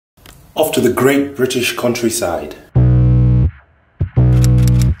Off to the great British countryside.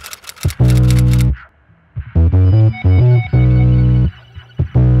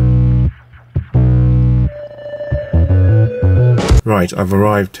 Right, I've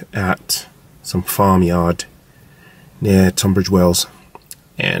arrived at some farmyard near Tumbridge Wells,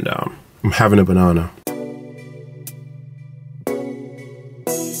 and I'm having a banana.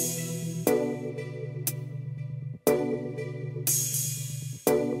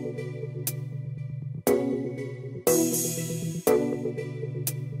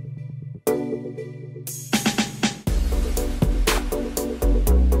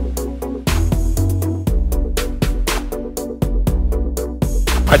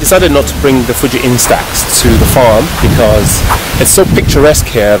 I decided not to bring the Fuji Instax to the farm because it's so picturesque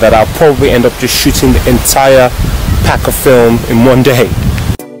here that I'll probably end up just shooting the entire pack of film in one day.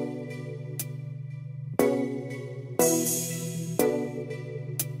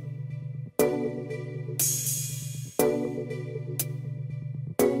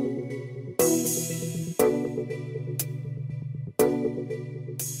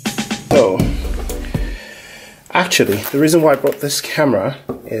 So, actually, the reason why I brought this camera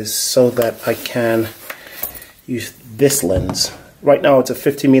is so that I can use this lens. Right now it's a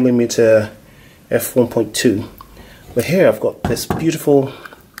 50mm f1.2, but here I've got this beautiful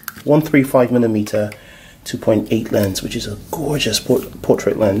 135mm 2.8 lens, which is a gorgeous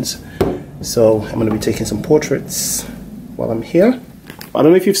portrait lens. So I'm going to be taking some portraits while I'm here. I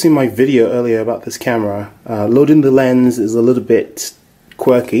don't know if you've seen my video earlier about this camera. Loading the lens is a little bit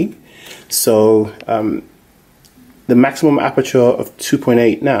quirky, so the maximum aperture of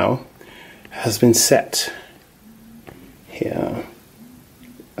 2.8 now has been set here.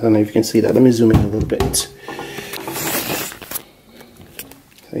 I don't know if you can see that. Let me zoom in a little bit.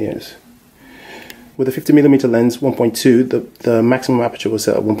 So yes, with a 50mm lens 1.2, the maximum aperture was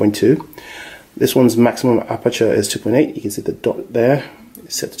set at 1.2. This one's maximum aperture is 2.8. You can see the dot there.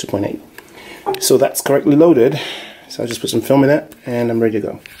 It's set to 2.8. So that's correctly loaded. So I just put some film in it and I'm ready to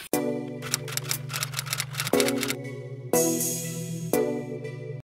go.